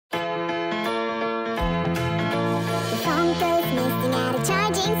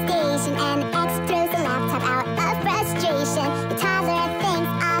charging station, and X throws the laptop out of frustration. The toddler thinks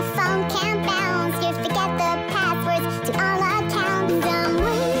a phone can't bounce. You forget the passwords to all accounts. Dumb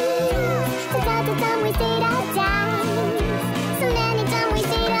ways, dumb wasted of time. So many dumb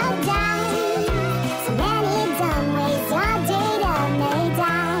wasted of time. So many dumb ways your data may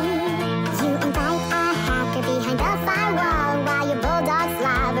die. You invite a hacker behind the firewall while your bulldog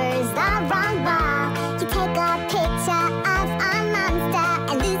slobbers the wrong ball. You take a picture of a monster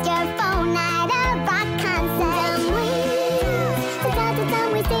and lose your phone at a rock concert. Dumb ways, dumb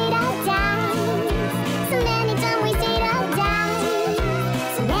wasted of time. So many dumb wasted of time.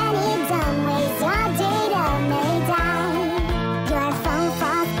 So many dumb ways your data may die. Your phone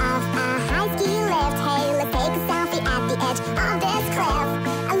falls off a high ski lift. Hey, let's take a selfie at the edge of this cliff.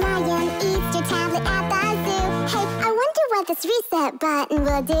 A lion eats your tablet at the zoo. Hey, I wonder what this reset button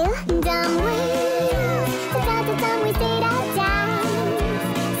will do. Dumb ways.